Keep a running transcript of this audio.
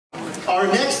Our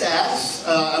next acts,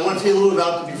 I want to tell you a little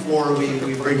about them before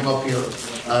we bring them up here.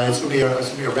 It's going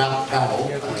to be a rap battle.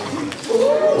 We'll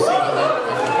see how that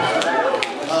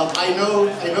I know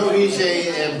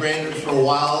Vijay and Brandon for a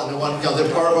while, and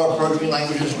they're part of our programming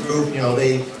languages group.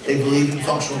 They believe in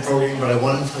functional programming, but I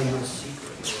want to tell you a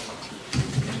secret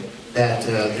that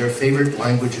their favorite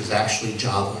language is actually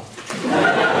Java.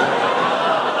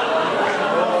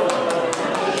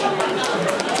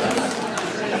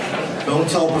 Don't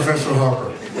tell Professor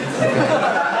Harper.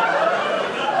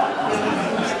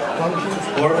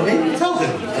 Or maybe tell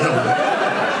him.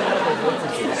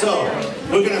 So,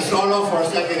 we're going to start off our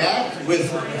second act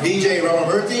with Vijay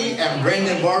Ramamurthy and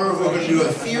Brandon Bohrer, who are going to do a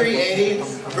Theory A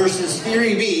versus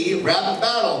Theory B rap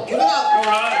battle. Give it up. All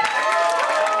right.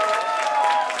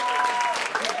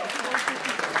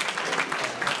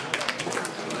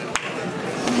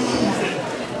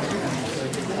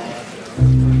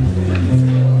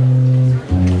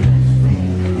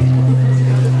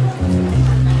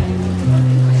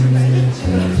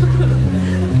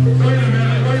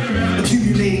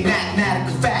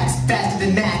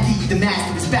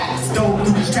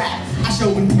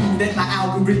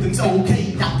 Algorithms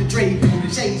okay, Dr. Dre,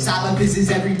 Vijay, cyber business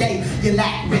every day. You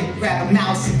lack wit, grab a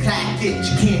mouse and clack it.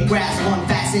 You can't grasp one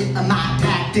facet of my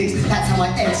tactics. That's how I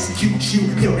execute you.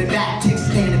 You're in that tick,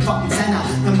 standing fucking center.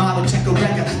 The model checker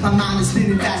wrecker. My mind is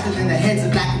spinning faster than the heads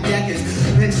of black deckers.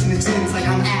 Mixing the sins like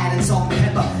I'm adding salt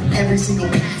and pepper. Every single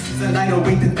pass is a lighter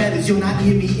weight than feathers. You'll not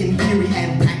hear me in theory,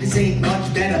 and practice ain't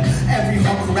much better. Every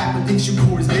hardcore rapper thinks your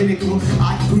core is clinical.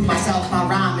 I can prove myself, my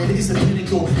rhyme, and it is the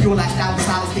pinnacle. Your lifestyle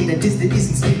beside a state of distance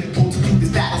isn't spinnable. To do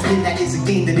this battle spin, that is a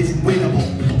game that isn't winnable.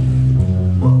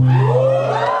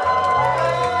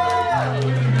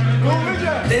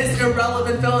 This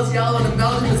irrelevant fella's yelling and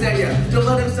Belgians at you. Don't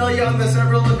let him sell you on the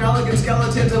several inelegant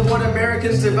skeletons of what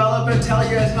Americans develop and tell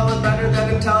you is hella better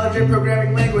than intelligent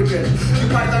programming languages. You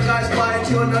Python guys fly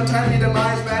into an untimely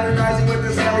demise, modernizing with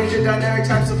this alien dynamic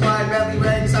type supply, badly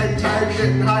rank, exciting type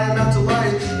shit, and high amounts of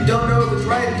lies. You don't know if it's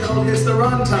right until it's the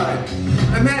runtime.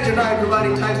 Imagine I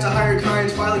providing types to higher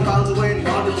kinds, filing files away in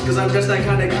modules, because I'm just that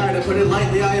kind of guy. To put it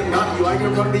lightly, I am not you. I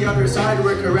come from the other side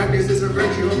where correctness is a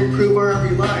virtue of your crew or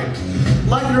every line.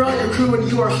 Like you're on your crew and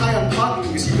you are high on pot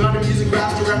use. You got him using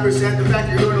graphs to represent the fact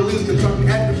you're going to lose, constructing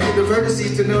and between the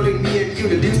vertices denoting me and you.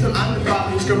 Deduce them, I'm the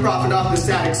prophet who's going to profit off this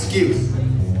sad excuse.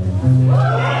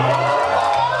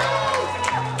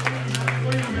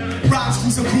 Rhymes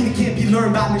from so clean it can't be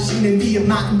learned by machine, and me, I'm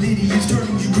not invidious,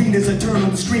 turning you green as I turn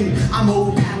on the screen. I'm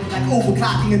overpowered like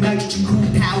overclocking a nitrogen cool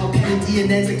power, pen and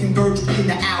DNAs that converge within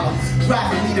the hour.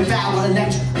 Rapidly devour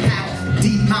electric power.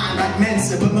 Deep mind like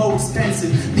Mensa, but more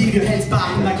expensive. Leave your head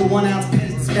bobbing like a 1 ounce pen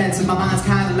dispenser. My mind's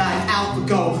kinda like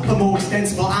AlphaGo, but more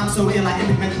expensive. While I'm so ill, I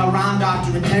implement my rhyme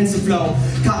doctor in TensorFlow.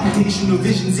 Computational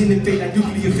visions innovate like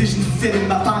nuclear fission, fulfilling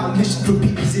my final mission for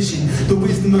peak position. The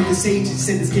wisdom of the sages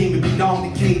said this game would be long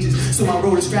in cages, so I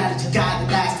wrote a strategy guide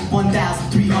that lasted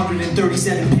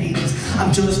 1,337 pages.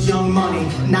 I'm just young money,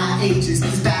 not ages.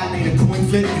 This battle ain't a coin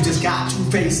flip, you just got two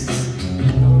faces.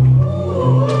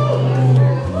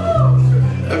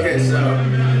 Okay, so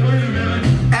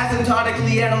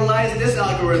asymptotically analyze this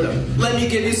algorithm. Let me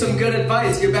give you some good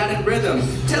advice. You're bad at rhythm.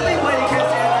 Tell me why you can't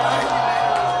stand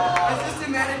I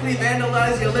systematically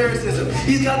vandalize your lyricism.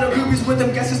 He's got no groupies with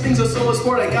him. Guess his thing's a solo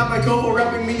sport. I got my cohort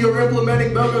repping me. You're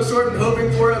implementing bogo sort and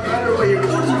hoping for a better way. Your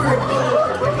code is weird.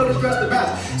 My code is dressed the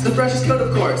best. It's the freshest code,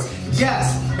 of course.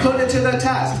 Yes, put it to the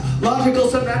test. Logical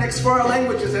semantics for our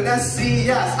languages and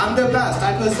SCS. I'm the best.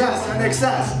 I possess an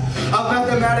excess of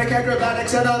mathematic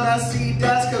acrobatics and a messy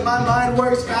desk. Cause my mind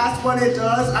works fast when it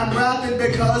does. I'm rapping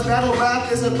because battle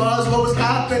rap is a buzz. What was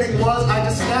happening was I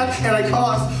just snapped and I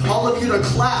caused all of you to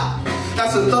clap.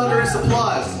 That's a thunderous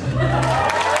applause.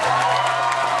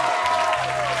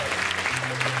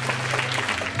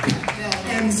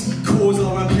 MC cores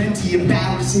are plenty,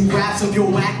 embarrassing graphs of your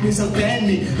whackness offend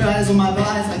me. Eyes on my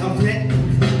bodies like I'm lit.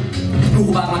 Know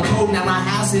about my code, now my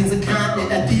house is a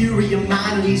continent. A theory of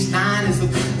mine in each line is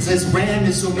says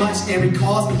random so much every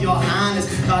cause me your highness.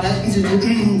 Gotta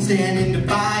stand in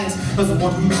defiance. Cause the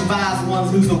one who survives, the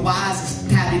ones who's the wisest.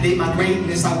 Tabulate my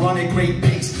greatness, I run at great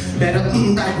pace. Better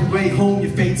like a way home,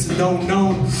 your fate's alone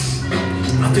known.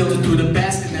 I filter through the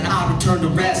best and then I return the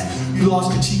rest. You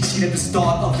lost your cheat sheet at the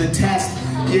start of the test.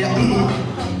 Yeah,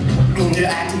 you're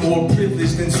acting more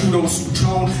privileged than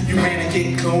pseudo-sutron. You ran a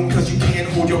gate clone cause you can't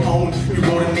hold your own. You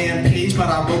wrote a man page but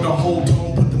I wrote a whole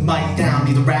tone. Put the mic down,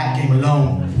 leave the rap game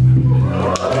alone.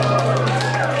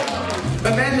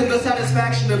 Imagine the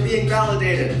satisfaction of being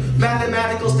validated.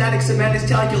 Mathematical static semantics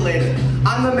calculated.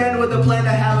 I'm the man with a plan to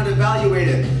have it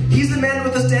evaluated. He's the man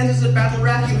with the standards of battle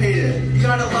rap you hated. You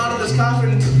got a lot of this tougher,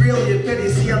 and it's really a pity.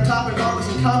 See, I'm topping all this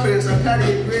incompetence, I'm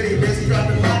petty and gritty, busy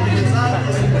dropping laughing, it's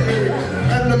obvious and theory.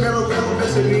 I'm in the middle of little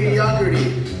bits of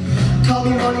mediocrity. Call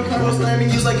me Monte Carlo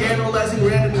slamming, use like analyzing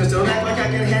randomness. Don't act like I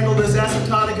can handle this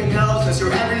asymptotic analysis.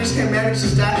 Your averages can't manage to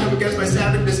stack up against my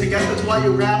savageness. I guess that's why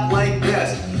you rap like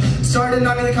this. Started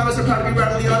not in the comments, I'm proud to be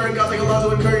rapidly honoring God like Alonzo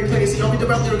and Curry and Clinty. See, only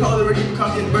devoutly recall the redeemed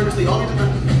coffee and murderously.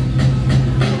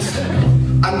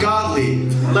 I'm godly.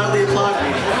 Loudly applaud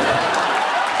me.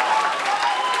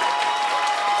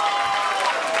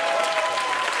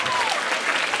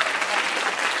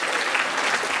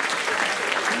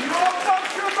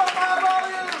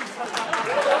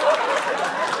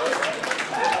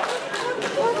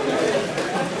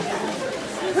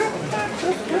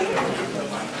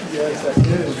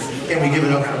 Can we give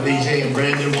it up for Vijay and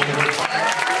Brandon one more time?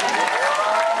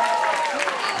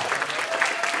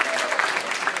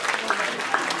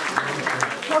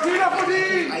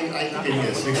 I think it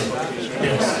is.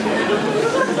 Yes.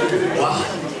 Wow.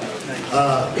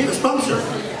 We have a sponsor,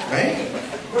 right?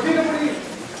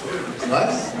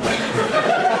 What?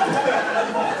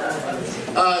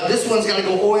 This one's got to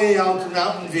go way out to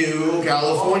Mountain View,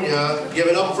 California. Give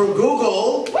it up for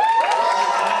Google.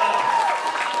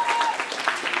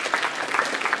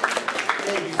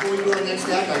 Before we go to the next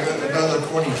act, I got another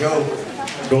corny joke.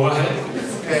 Go ahead.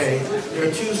 Okay, there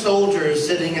are two soldiers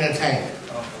sitting in a tank.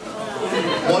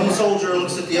 One soldier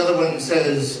looks at the other one and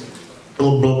says,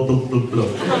 "Blah, blah, blah, blah, blah."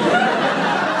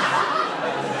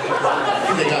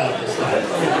 They got it this time.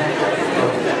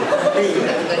 Hey, you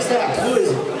got the next act. Who is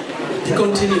it? If you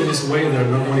continue this way, they're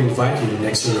not going to invite you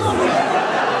next year.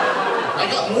 I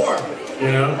got more.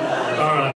 You know? All right.